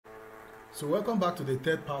So welcome back to the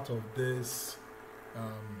third part of this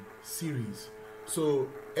series. So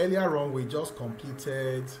earlier on we just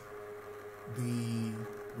completed the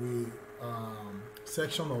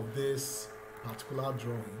section of this particular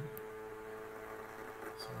drawing.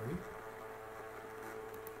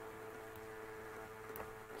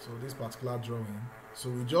 So this particular drawing. So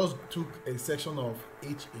we just took a section of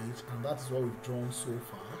HH, and that is what we've drawn so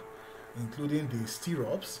far, including the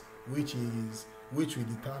stirrups, which we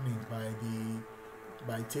determined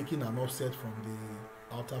by taking an offset from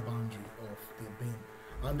the outer boundary of the beam.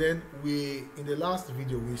 And then in the last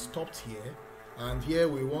video we stopped here, and here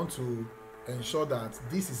we want to ensure that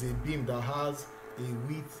this is a beam that has a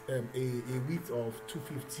width of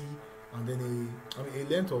 250, and then a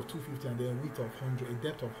length of 250, and then a width of 100, a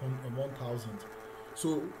depth of 1000.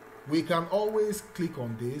 So we can always click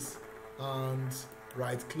on this and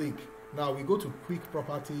right click. Now we go to quick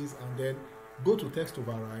properties and then go to text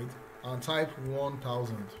override and type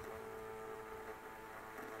 1000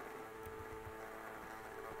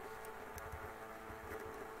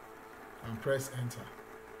 and press enter.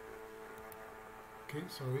 Okay,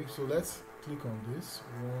 sorry, so let's click on this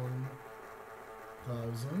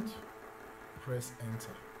 1000, press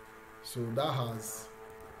enter. So that has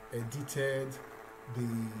edited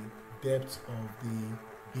the depth of the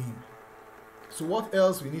beam. So what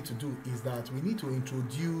else we need to do is that we need to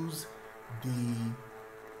introduce the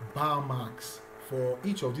bar marks for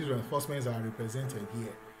each of these reinforcements that are represented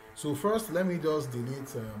here. So first, let me just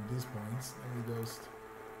delete these points. Let me just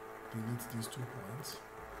delete these 2 points.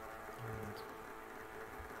 And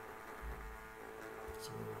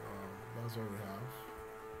so that's what we have.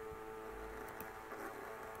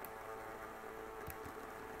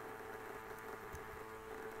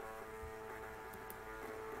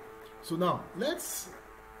 So now let's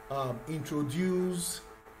introduce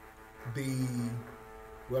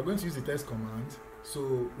we are going to use the test command.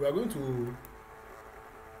 So we are going to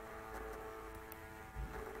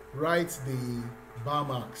write the bar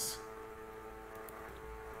marks.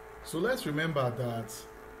 So let's remember that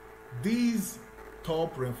these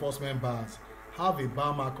top reinforcement bars have a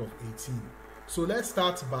bar mark of 18. So let's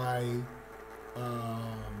start by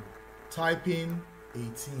typing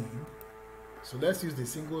 18. So let's use the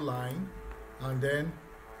single line, and then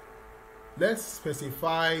let's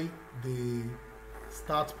specify the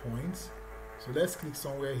start point. So let's click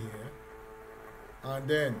somewhere here, and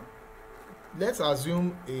then let's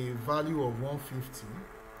assume a value of 150.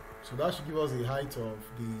 So that should give us the height of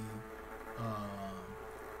the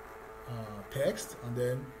text, and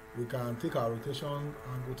then we can take our rotation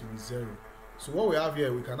angle to be 0. So what we have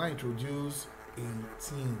here, we can now introduce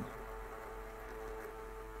 18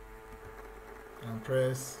 and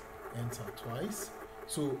press enter twice.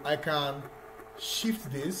 So I can shift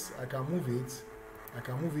this, I can move it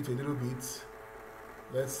a little bit.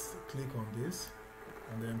 Let's click on this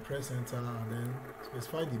and then press enter, and then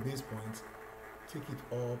specify the base point, take it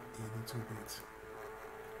up a little bit.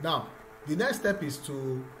 Now the next step is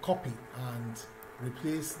to copy and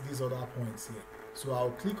replace these other points here. So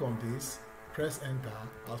I'll click on this, press enter,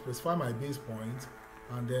 I'll specify my base point,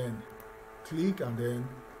 and then click, and then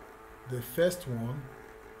the first one,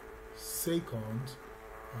 second,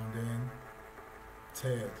 and then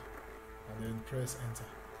third, and then press enter.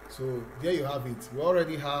 So there you have it. We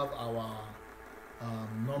already have our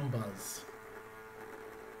numbers,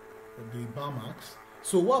 the bar marks.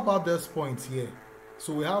 So what about this point here?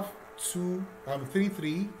 So we have 3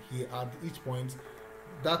 here at each point.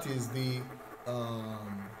 That is the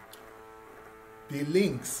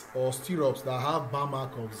links or stirrups that have bar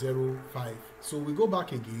mark of 0, 5. So we go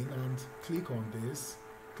back again and click on this,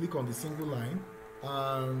 click on the single line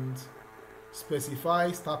and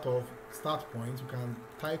specify start point. You can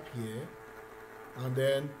type here, and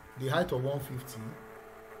then the height of 150,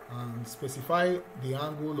 and specify the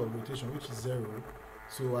angle of rotation, which is 0.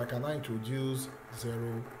 So I can now introduce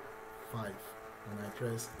 0, 5, and I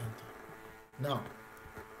press enter. Now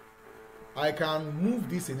I can move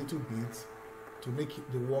this a little bit to make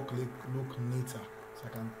the work look neater. So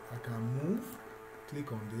I can move,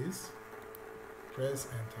 click on this, press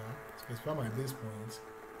enter, specify my base point,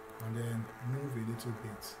 and then move a little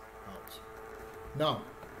bit out. Now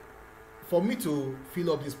for me to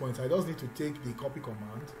fill up this point, I just need to take the copy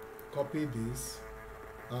command, copy this,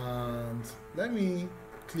 and let me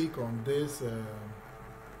click on this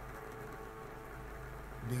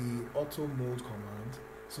the auto mode command.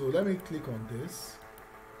 So let me click on this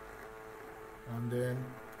and then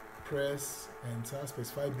press enter,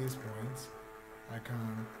 specify base point. I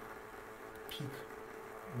can pick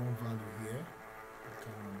one value here, I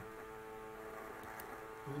can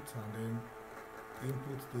put and then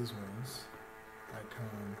input these ones, I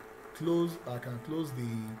can close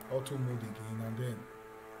the auto mode again, and then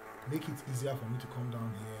make it easier for me to come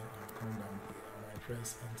down here and come down here, and I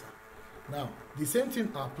press enter. Now the same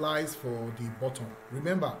thing applies for the bottom.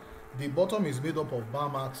 Remember, the bottom is made up of bar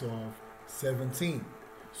marks of 17.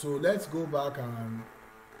 So let's go back and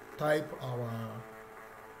type our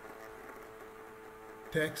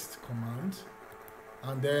text command,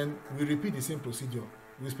 and then we repeat the same procedure.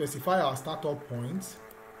 We specify our startup point,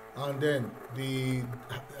 and then the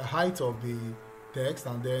height of the text,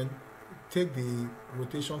 and then take the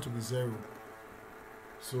rotation to be 0.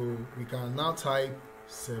 So we can now type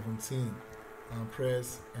 17 and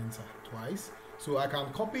press enter twice. So I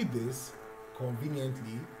can copy this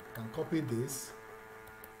conveniently. I can copy this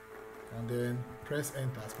and then press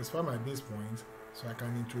enter, specify my base point, so I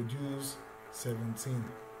can introduce 17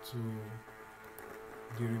 to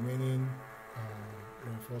the remaining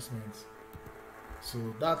reinforcements.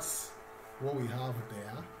 So that's what we have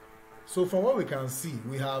there. So from what we can see,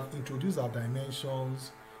 we have introduced our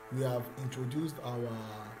dimensions, we have introduced our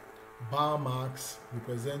bar marks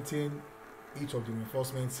representing each of the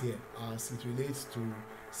reinforcements here as it relates to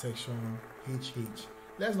section HH.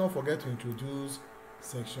 Let's not forget to introduce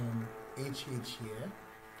section HH here.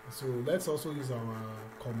 So let's also use our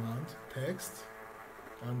command text,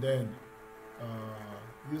 and then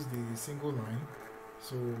use the single line,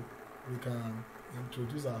 so we can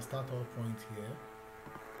introduce our startup point here.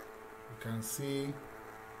 We can say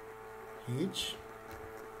H,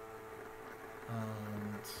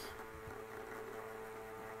 and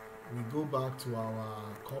we go back to our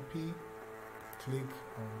copy, click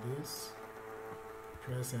on this,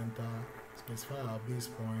 press enter, specify our base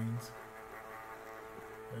point.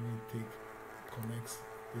 Let me connect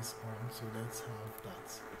this on, so let's have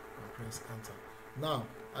that, and press enter. Now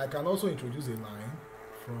I can also introduce a line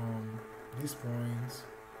from this point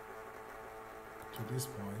to this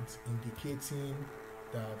point, indicating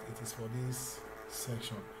that it is for this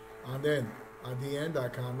section. And then at the end, I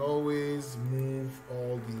can always move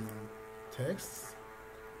all the texts,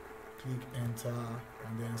 click enter,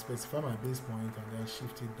 and then specify my base point, and then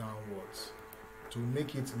shift it downwards to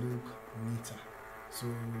make it look neater. So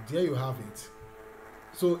there you have it.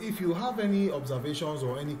 So if you have any observations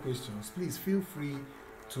or any questions, please feel free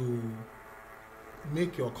to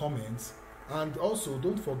make your comments, and also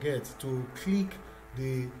don't forget to click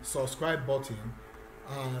the subscribe button,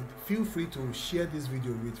 and feel free to share this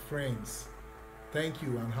video with friends. Thank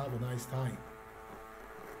you and have a nice time.